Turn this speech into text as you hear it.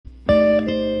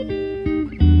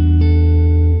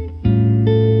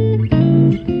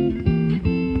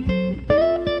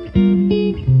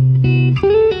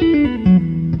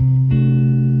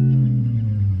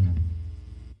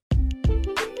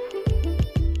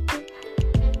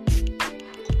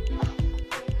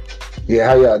Yeah,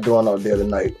 how y'all doing out there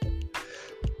tonight?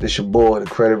 This your boy, the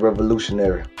Credit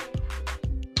Revolutionary.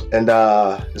 And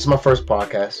this is my first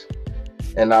podcast.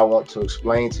 And I want to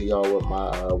explain to y'all what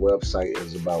my website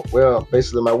is about. Well,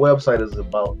 basically my website is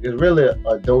really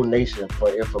a donation for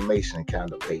information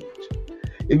kind of page.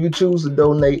 If you choose to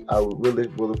donate, I really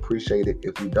will appreciate it.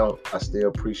 If you don't, I still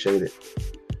appreciate it.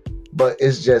 But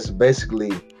it's just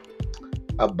basically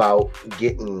about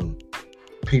getting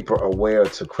people aware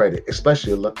to credit,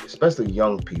 especially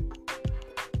young people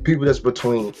that's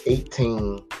between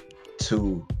 18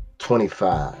 to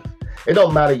 25. It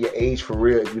don't matter your age for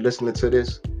real if you're listening to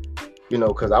this,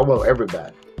 because I want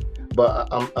everybody. But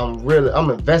I'm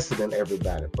invested in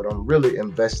everybody, but I'm really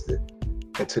invested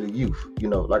into the youth.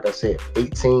 Like I said,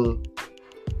 between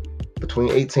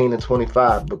 18 and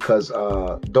 25, because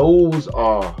those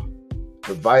are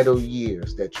the vital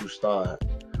years that you start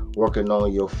working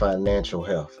on your financial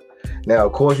health. Now,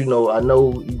 of course, I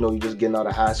know, you're just getting out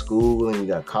of high school and you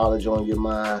got college on your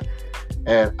mind,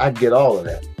 and I get all of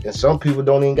that. And some people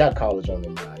don't even got college on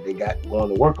their mind. They got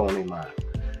going to work on their mind.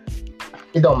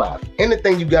 It don't matter.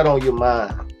 Anything you got on your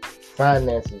mind,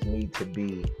 finances need to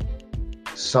be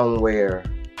somewhere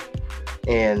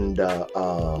in the,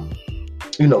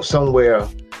 somewhere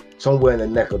in the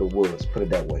neck of the woods, put it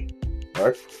that way. All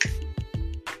right?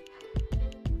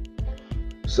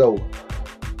 So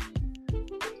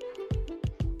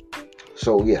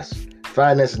yes,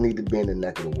 finances need to be in the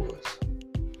neck of the woods.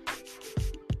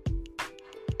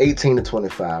 18 to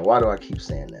 25. Why do I keep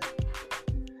saying that?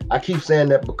 I keep saying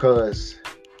that because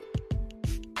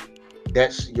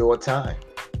that's your time.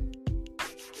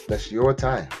 That's your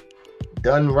time.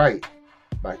 Done right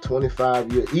by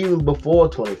 25 years, even before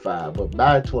 25, but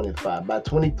by 25, by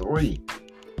 23,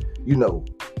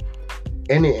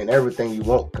 any and everything you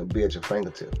want can be at your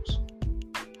fingertips.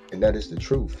 And that is the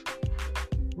truth.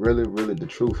 Really, really the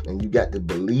truth. And you got to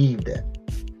believe that.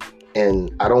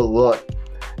 And I don't want,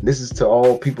 this is to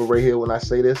all people right here when I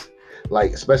say this,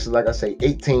 especially like I say,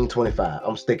 18, 25,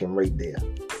 I'm sticking right there.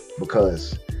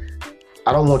 Because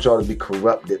I don't want y'all to be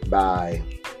corrupted by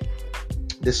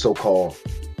this so-called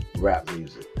rap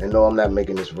music. And no, I'm not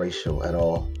making this racial at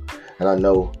all. And I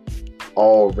know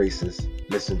all races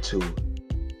listen to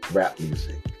rap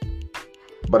music.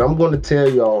 But I'm going to tell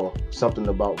y'all something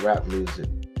about rap music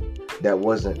that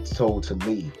wasn't told to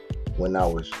me when I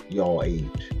was y'all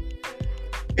age.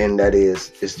 And that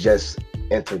is, it's just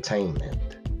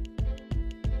entertainment.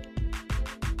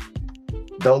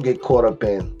 Don't get caught up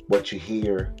in what you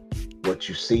hear, what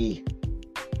you see,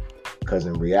 because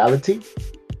in reality,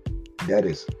 that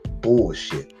is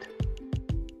bullshit.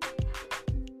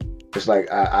 It's like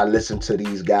I listen to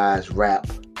these guys rap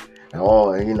and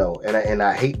all, and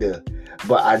I hate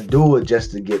but I do it just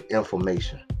to get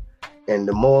information. And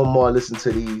the more and more I listen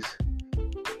to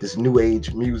this new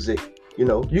age music, you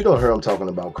don't hear them talking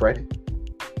about credit.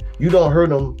 You don't hear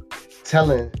them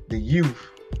telling the youth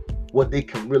what they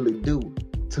can really do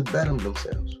to better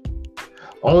themselves.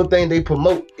 Only thing they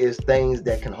promote is things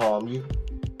that can harm you,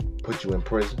 put you in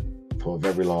prison for a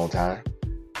very long time.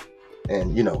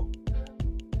 And,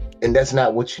 and that's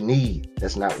not what you need.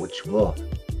 That's not what you want.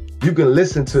 You can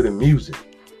listen to the music.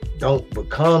 Don't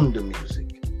become the music.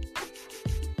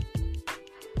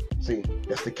 See,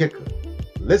 that's the kicker.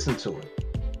 Listen to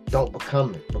it. Don't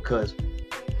become it, because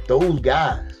those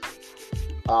guys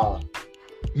are,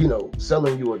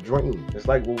 selling you a dream. It's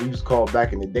like what we used to call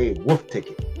back in the day, wolf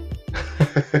ticket.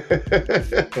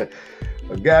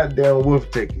 A goddamn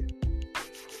wolf ticket.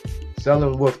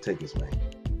 Selling wolf tickets, man.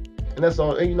 And that's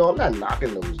all. And, I'm not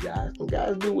knocking those guys. Those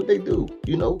guys do what they do.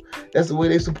 That's the way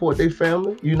they support their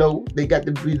family. They got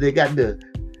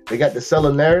to sell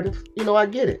a narrative. I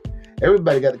get it.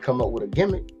 Everybody got to come up with a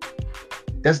gimmick.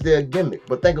 That's their gimmick.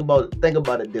 But think about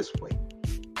it this way.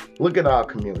 Look at our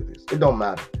communities. It don't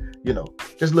matter.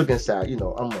 Just look inside.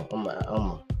 I'm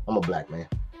a black man.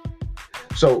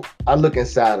 So I look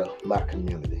inside of my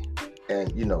community,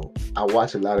 and I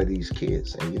watch a lot of these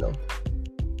kids, and you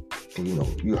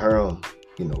hear them,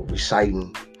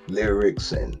 reciting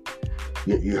lyrics, and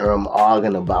you hear them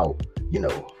arguing about,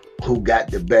 who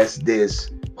got the best this,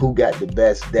 who got the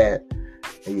best that.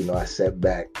 And, I sat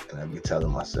back and I be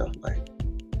telling myself, like,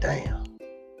 damn,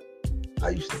 I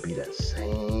used to be that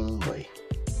same way.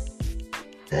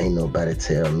 There ain't nobody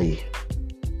tell me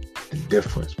the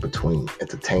difference between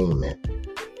entertainment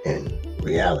and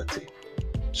reality.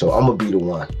 So I'm going to be the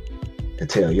one to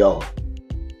tell y'all,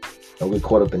 don't get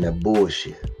caught up in that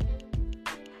bullshit.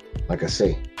 Like I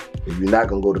say, if you're not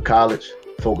going to go to college,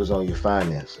 focus on your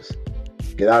finances.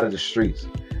 Get out of the streets.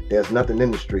 There's nothing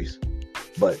in the streets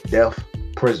but death,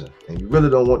 prison. And you really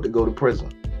don't want to go to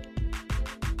prison.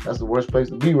 That's the worst place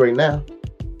to be right now.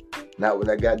 Not with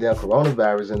that goddamn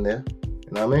coronavirus in there.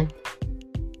 You know what I mean?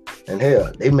 And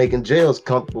hell, they making jails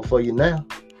comfortable for you now.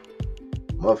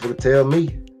 Motherfucker tell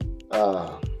me,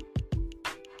 what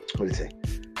did he say?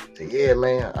 Say, yeah,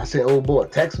 man, I sent old boy a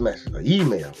text message, an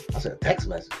email. I said, a text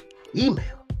message?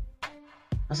 Email?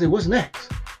 I said, what's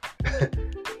next?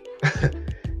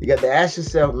 You got to ask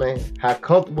yourself, man, how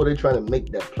comfortable they trying to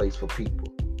make that place for people.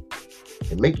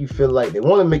 They want to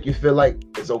make you feel like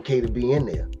it's okay to be in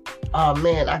there. Oh,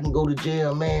 man, I can go to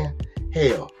jail, man.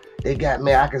 Hell, they got,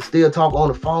 man, I can still talk on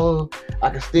the phone. I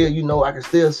can still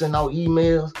send out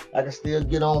emails. I can still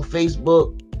get on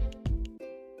Facebook.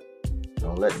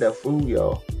 Don't let that fool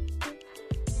y'all.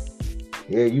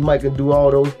 Yeah, you might can do all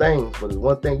those things, but there's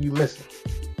one thing you missing.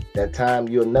 That time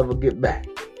you'll never get back.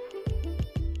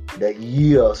 That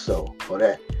year or so, or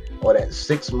that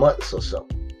 6 months or so.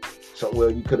 Somewhere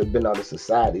you could have been out of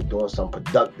society doing something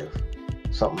productive,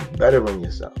 something bettering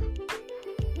yourself.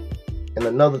 And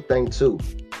another thing too,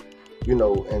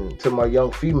 and to my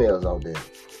young females out there,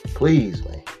 please,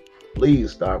 man,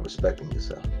 please start respecting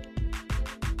yourself.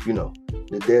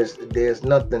 There's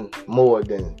nothing more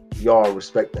than y'all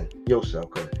respecting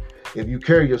yourself. Cause if you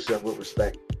carry yourself with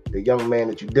respect, the young man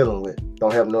that you're dealing with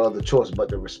don't have no other choice but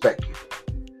to respect you.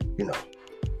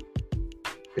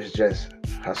 It's just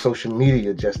how social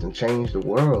media just done changed the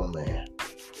world, man.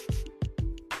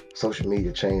 Social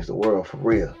media changed the world for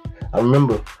real. I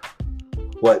remember,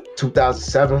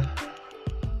 2007,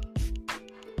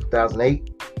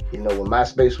 2008, when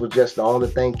MySpace was just the only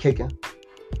thing kicking,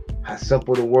 how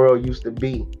simple the world used to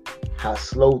be, how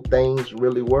slow things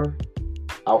really were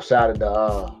outside of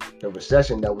the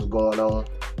recession that was going on.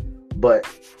 But,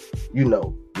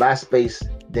 MySpace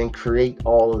didn't create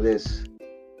all of this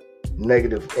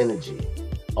negative energy,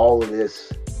 all of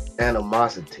this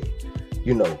animosity.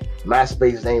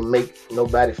 MySpace ain't make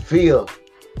nobody feel,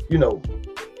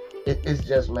 it's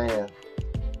just, man,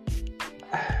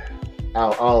 I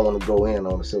don't want to go in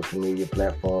on the social media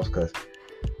platforms because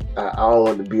I don't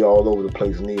want to be all over the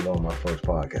place neither on my first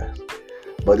podcast.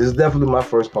 But it's definitely my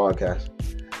first podcast.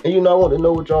 And, I want to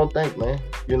know what y'all think, man.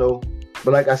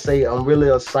 But like I say, I'm really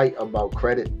a site about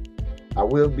credit. I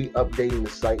will be updating the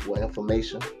site with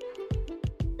information.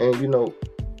 And,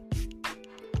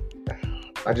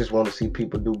 I just want to see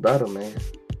people do better, man.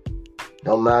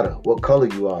 Don't matter what color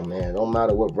you are, man. Don't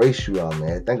matter what race you are,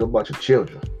 man. Think about your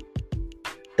children.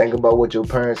 Think about what your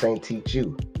parents ain't teach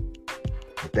you.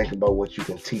 And think about what you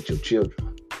can teach your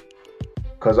children.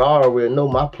 Because I already know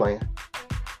my plan.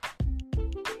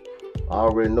 I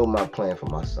already know my plan for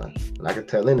my son. And I can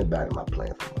tell anybody my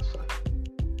plan for my son.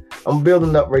 I'm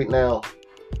building up right now.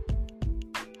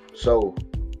 So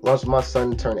once my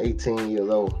son turned 18 years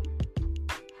old,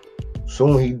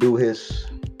 soon he do his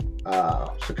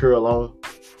secure loan,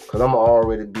 because I'm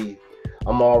already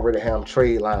have him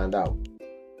trade lined out.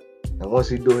 And once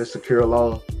he do his secure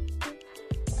loan,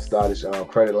 start his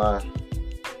credit line,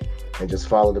 and just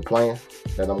follow the plan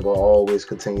that I'm going to always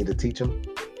continue to teach him.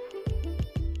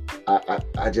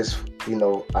 I just,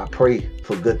 I pray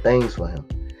for good things for him.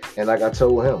 And like I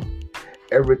told him,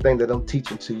 everything that I'm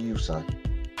teaching to you, son,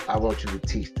 I want you to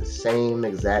teach the same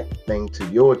exact thing to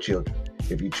your children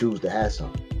if you choose to have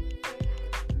some.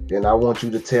 Then I want you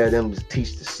to tell them to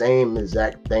teach the same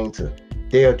exact thing to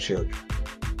their children.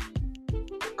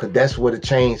 Because that's where the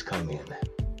change come in at.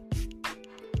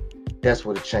 That's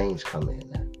where the change come in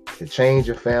at. To change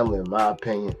your family, in my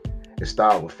opinion, it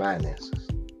starts with finances.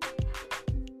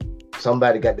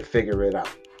 Somebody got to figure it out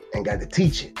and got to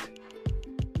teach it.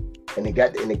 And it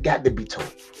got to be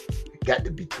taught. It got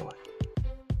to be taught.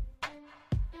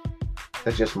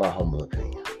 That's just my humble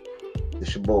opinion.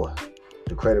 It's your boy,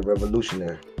 the Credit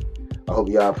Revolutionary. I hope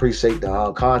y'all appreciate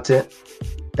the content.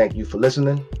 Thank you for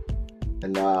listening.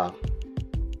 And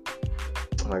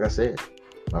like I said,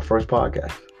 my first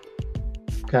podcast.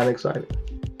 I'm kind of excited.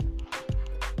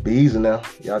 Be easy now.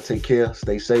 Y'all take care.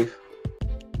 Stay safe.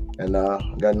 And I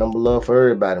got number love for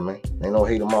everybody, man. Ain't no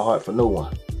hate in my heart for no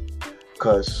one.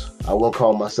 Because I wouldn't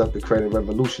call myself the Credit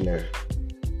Revolutionary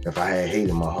if I had hate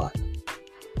in my heart.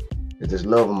 It's just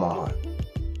love in my heart.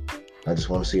 I just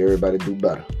want to see everybody do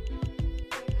better.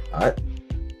 All right?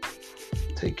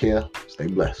 Take care. Stay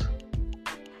blessed.